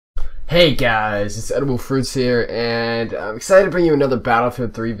Hey guys, it's Edible Fruits here, and I'm excited to bring you another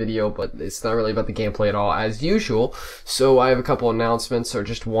Battlefield 3 video, but it's not really about the gameplay at all, as usual. So I have a couple announcements, or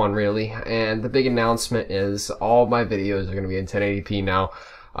just one really, and the big announcement is all my videos are going to be in 1080p now.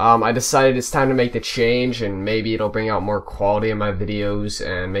 I decided it's time to make the change, and maybe it'll bring out more quality in my videos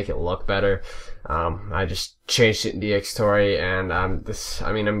and make it look better. I just changed it in DxTory, and I'm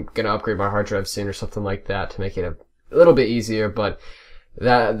going to upgrade my hard drive soon or something like that to make it a little bit easier, but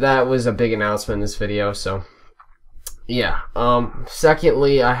that was a big announcement in this video. So yeah.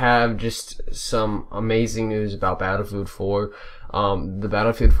 Secondly, I have just some amazing news about Battlefield 4. The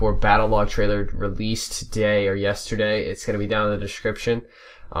Battlefield 4 Battlelog trailer released today or yesterday. It's going to be down in the description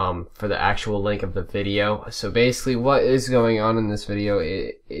for the actual link of the video. So basically what is going on in this video,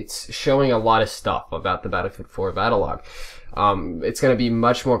 it's showing a lot of stuff about the Battlefield 4 Battlelog. It's going to be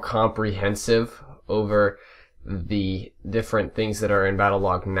much more comprehensive over the different things that are in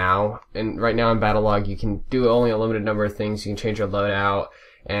Battlelog now. And right now in Battlelog you can do only a limited number of things. You can change your loadout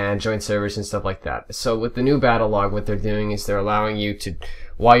and join servers and stuff like that. So with the new Battlelog, what they're doing is they're allowing you to,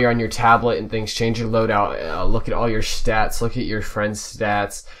 while you're on your tablet and things, change your loadout, look at all your stats, look at your friends'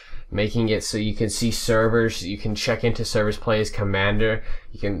 stats, making it so you can see servers, you can check into servers, play as commander,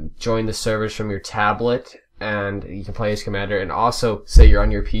 you can join the servers from your tablet, and you can play as commander. And also, say you're on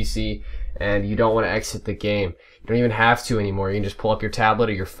your PC and you don't want to exit the game, you don't even have to anymore. You can just pull up your tablet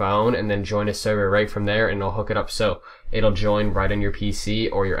or your phone and then join a server right from there, and it'll hook it up so it'll join right on your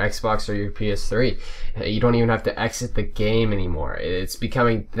PC or your Xbox or your PS3. You don't even have to exit the game anymore. It's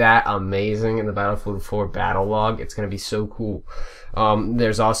becoming that amazing in the Battlefield 4 Battlelog. It's going to be so cool.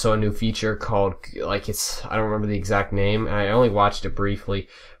 There's also a new feature called, I don't remember the exact name. I only watched it briefly,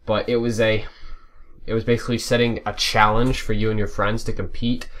 but it was basically setting a challenge for you and your friends to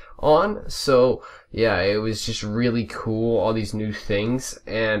compete on. So yeah, it was just really cool, all these new things.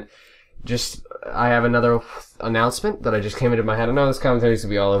 And just, I have another announcement that I just came into my head. I know this commentary is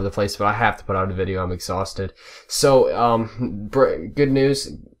gonna be all over the place, but I have to put out a video. I'm exhausted. So good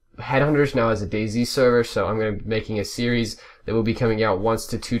news, Headhunters now has a DayZ server, so I'm going to be making a series that will be coming out 1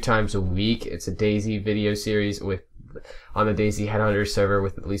 to 2 times a week. It's a DayZ video series on the DayZ Headhunters server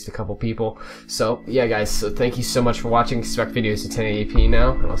with at least a couple people. So yeah guys, so thank you so much for watching. Expect videos to 1080p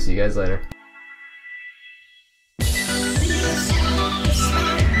now, and I'll see you guys later.